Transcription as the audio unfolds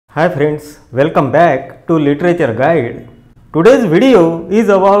Hi friends, welcome back to Literature Guide. Today's video is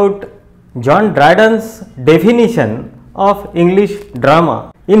about John Dryden's definition of English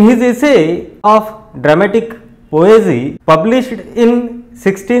drama. In his essay of Dramatic Poesy published in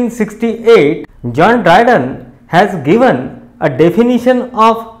 1668, John Dryden has given a definition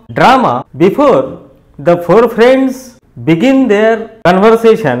of drama before the four friends begin their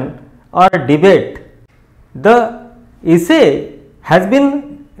conversation or debate. The essay has been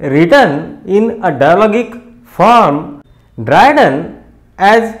written in a dialogic form. Dryden,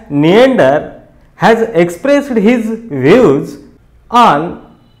 as Neander, has expressed his views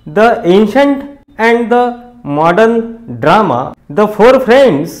on the ancient and the modern drama. The four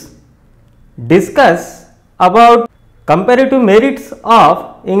friends discuss about comparative merits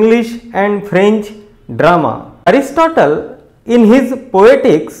of English and French drama. Aristotle, in his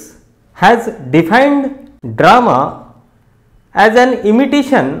Poetics, has defined drama as an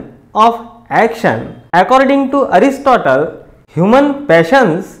imitation of action. According to Aristotle, human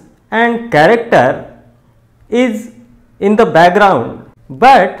passions and character is in the background,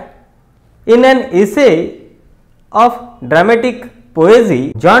 but in an essay of Dramatic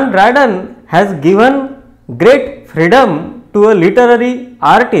Poesy, John Dryden has given great freedom to a literary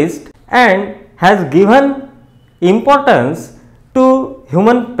artist and has given importance to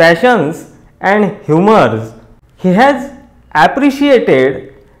human passions and humours. He has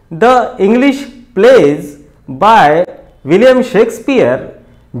appreciated the English plays by William Shakespeare,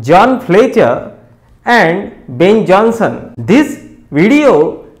 John Fletcher and Ben Jonson. This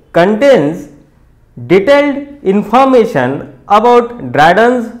video contains detailed information about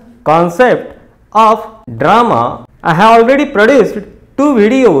Dryden's concept of drama. I have already produced two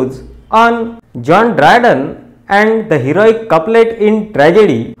videos on John Dryden and the heroic couplet in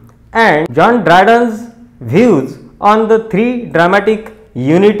tragedy and John Dryden's views on the three dramatic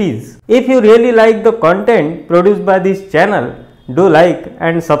unities. If you really like the content produced by this channel, do like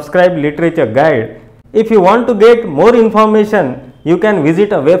and subscribe Literature Guide. If you want to get more information, you can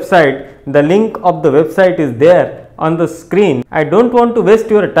visit a website. The link of the website is there on the screen. I don't want to waste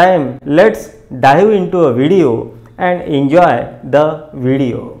your time. Let's dive into a video and enjoy the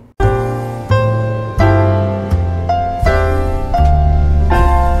video.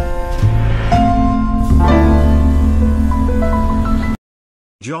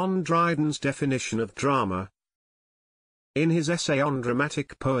 John Dryden's definition of drama. In his essay on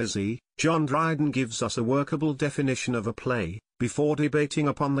dramatic poesy, John Dryden gives us a workable definition of a play. Before debating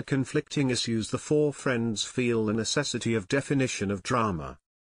upon the conflicting issues, the four friends feel the necessity of definition of drama.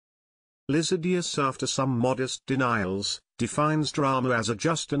 Lisidius, after some modest denials, defines drama as a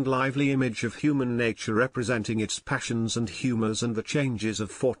just and lively image of human nature representing its passions and humours and the changes of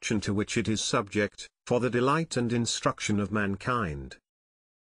fortune to which it is subject, for the delight and instruction of mankind.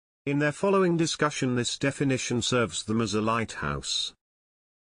 In their following discussion, this definition serves them as a lighthouse.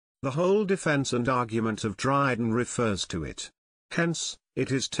 The whole defense and argument of Dryden refers to it. Hence,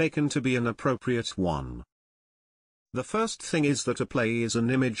 it is taken to be an appropriate one. The first thing is that a play is an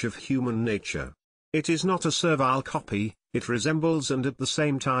image of human nature. It is not a servile copy, it resembles and at the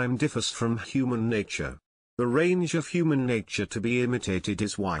same time differs from human nature. The range of human nature to be imitated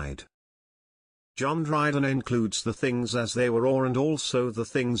is wide. John Dryden includes the things as they were or and also the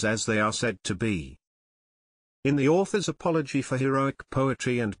things as they are said to be. In the author's apology for heroic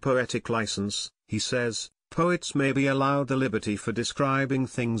poetry and poetic license, he says, "Poets may be allowed the liberty for describing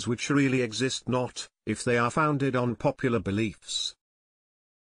things which really exist not, if they are founded on popular beliefs."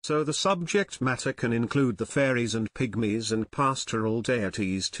 So the subject matter can include the fairies and pigmies and pastoral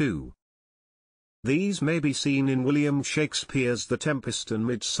deities too. These may be seen in William Shakespeare's The Tempest and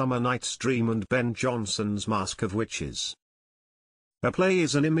Midsummer Night's Dream and Ben Jonson's Masque of Witches. A play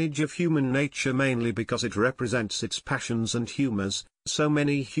is an image of human nature mainly because it represents its passions and humours, so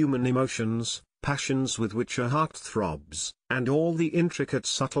many human emotions, passions with which a heart throbs, and all the intricate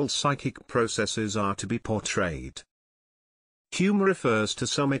subtle psychic processes are to be portrayed. Humour refers to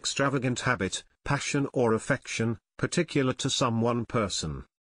some extravagant habit, passion or affection, particular to some one person.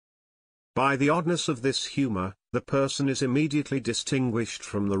 By the oddness of this humour, the person is immediately distinguished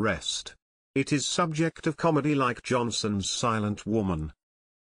from the rest. It is subject of comedy like Jonson's Silent Woman.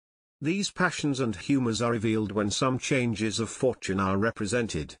 These passions and humours are revealed when some changes of fortune are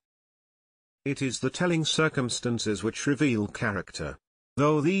represented. It is the telling circumstances which reveal character.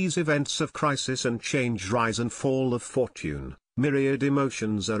 Though these events of crisis and change, rise and fall of fortune, myriad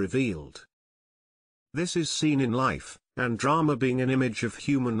emotions are revealed. This is seen in life, and drama being an image of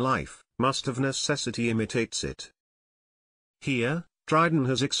human life, must of necessity imitates it. Here, Dryden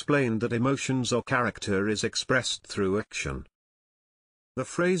has explained that emotions or character is expressed through action. The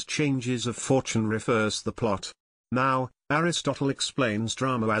phrase changes of fortune refers to the plot. Now, Aristotle explains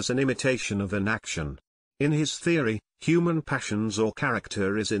drama as an imitation of an action. In his theory, human passions or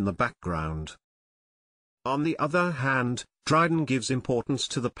character is in the background. On the other hand, Dryden gives importance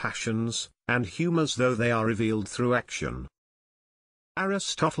to the passions, and humours though they are revealed through action.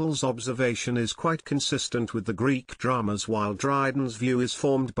 Aristotle's observation is quite consistent with the Greek dramas, while Dryden's view is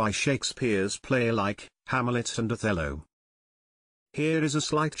formed by Shakespeare's play like Hamlet and Othello. Here is a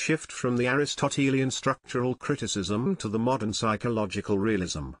slight shift from the Aristotelian structural criticism to the modern psychological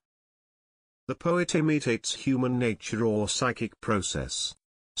realism. The poet imitates human nature or psychic process.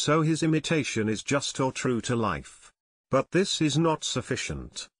 So his imitation is just or true to life. But this is not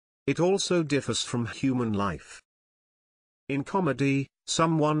sufficient. It also differs from human life. In comedy,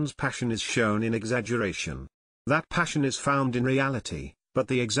 someone's passion is shown in exaggeration. That passion is found in reality, but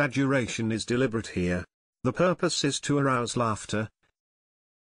the exaggeration is deliberate here. The purpose is to arouse laughter.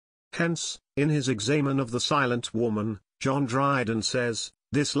 Hence, in his examen of the silent woman, John Dryden says,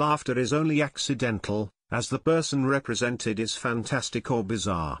 "This laughter is only accidental, as the person represented is fantastic or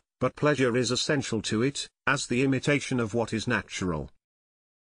bizarre, but pleasure is essential to it, as the imitation of what is natural."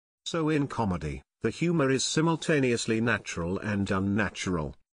 So in comedy, the humour is simultaneously natural and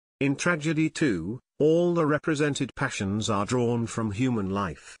unnatural. In tragedy too, all the represented passions are drawn from human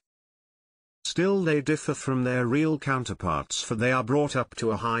life. Still they differ from their real counterparts, for they are brought up to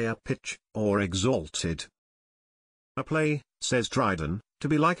a higher pitch, or exalted. A play, says Dryden, to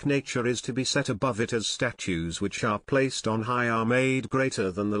be like nature is to be set above it, as statues which are placed on high are made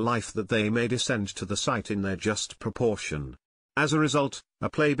greater than the life that they may descend to the sight in their just proportion. As a result, a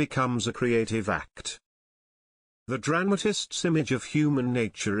play becomes a creative act. The dramatist's image of human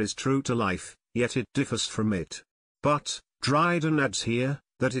nature is true to life, yet it differs from it. But, Dryden adds here,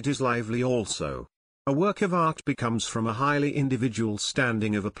 that it is lively also. A work of art becomes from a highly individual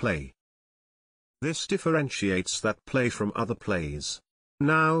standing of a play. This differentiates that play from other plays.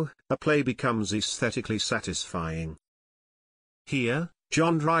 Now, a play becomes aesthetically satisfying. Here,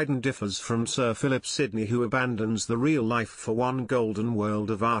 John Dryden differs from Sir Philip Sidney, who abandons the real life for one golden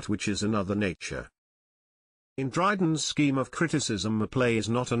world of art which is another nature. In Dryden's scheme of criticism, a play is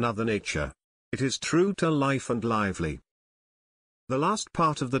not another nature. It is true to life and lively. The last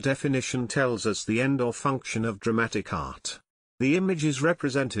part of the definition tells us the end or function of dramatic art. The image is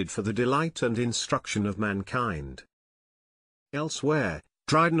represented for the delight and instruction of mankind. Elsewhere,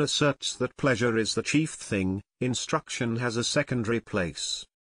 Dryden asserts that pleasure is the chief thing, instruction has a secondary place.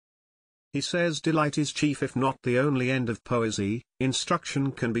 He says delight is chief if not the only end of poesy,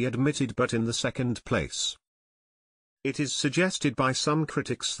 instruction can be admitted but in the second place. It is suggested by some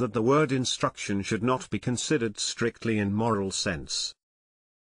critics that the word instruction should not be considered strictly in moral sense.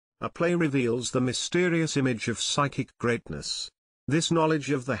 A play reveals the mysterious image of psychic greatness. This knowledge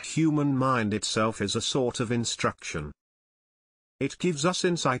of the human mind itself is a sort of instruction. It gives us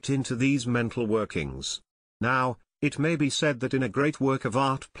insight into these mental workings. Now, it may be said that in a great work of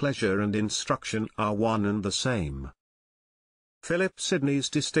art pleasure and instruction are one and the same. Philip Sidney's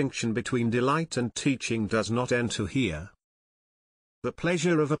distinction between delight and teaching does not enter here. The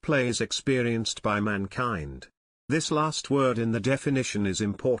pleasure of a play is experienced by mankind. This last word in the definition is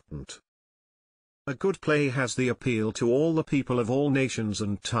important. A good play has the appeal to all the people of all nations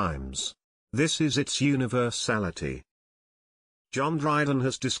and times. This is its universality. John Dryden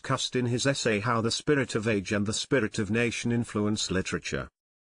has discussed in his essay how the spirit of age and the spirit of nation influence literature.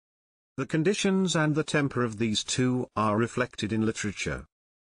 The conditions and the temper of these two are reflected in literature.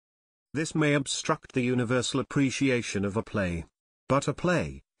 This may obstruct the universal appreciation of a play. But a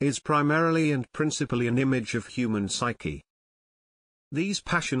play is primarily and principally an image of human psyche. These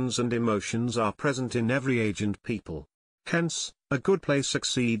passions and emotions are present in every age and people. Hence, a good play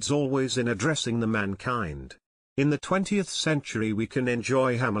succeeds always in addressing the mankind. In the 20th century we can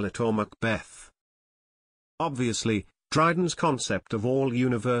enjoy Hamlet or Macbeth. Obviously, Dryden's concept of all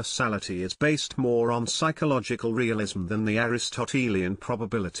universality is based more on psychological realism than the Aristotelian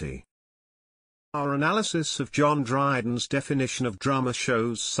probability. Our analysis of John Dryden's definition of drama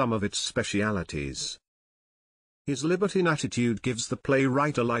shows some of its specialities. His libertine attitude gives the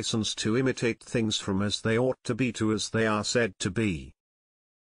playwright a license to imitate things from as they ought to be to as they are said to be.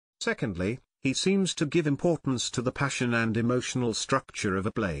 Secondly, he seems to give importance to the passion and emotional structure of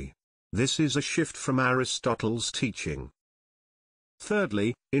a play. This is a shift from Aristotle's teaching.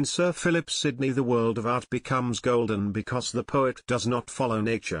 Thirdly, in Sir Philip Sidney the world of art becomes golden because the poet does not follow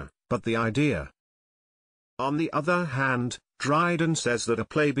nature, but the idea. On the other hand, Dryden says that a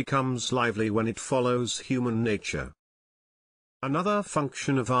play becomes lively when it follows human nature. Another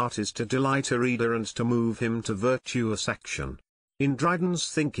function of art is to delight a reader and to move him to virtuous action. In Dryden's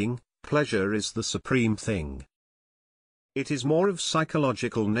thinking, pleasure is the supreme thing. It is more of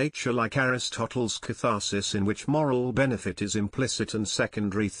psychological nature, like Aristotle's catharsis, in which moral benefit is implicit and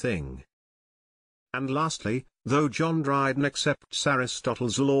secondary thing. And lastly, though John Dryden accepts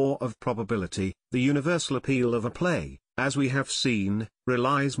Aristotle's law of probability, the universal appeal of a play, as we have seen,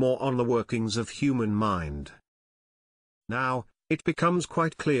 relies more on the workings of human mind. Now, it becomes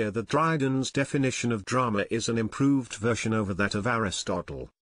quite clear that Dryden's definition of drama is an improved version over that of Aristotle.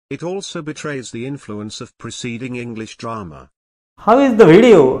 It also betrays the influence of preceding English drama. How is the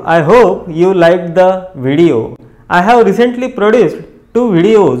video? I hope you liked the video. I have recently produced 2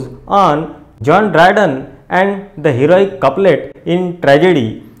 videos on John Dryden and the heroic couplet in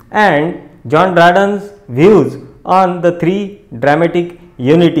tragedy, and John Dryden's views on the 3 dramatic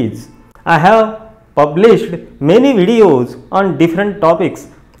unities. I have published many videos on different topics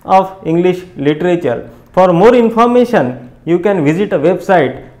of English literature. For more information, you can visit a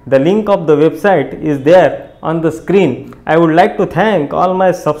website. The link of the website is there on the screen. I would like to thank all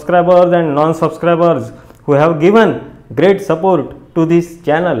my subscribers and non-subscribers who have given great support to this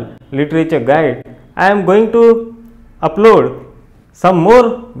channel, Literature Guide. I am going to upload some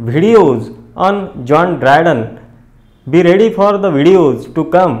more videos on John Dryden. Be ready for the videos to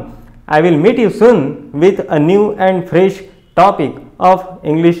come. I will meet you soon with a new and fresh topic of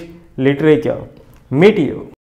English literature. Meet you.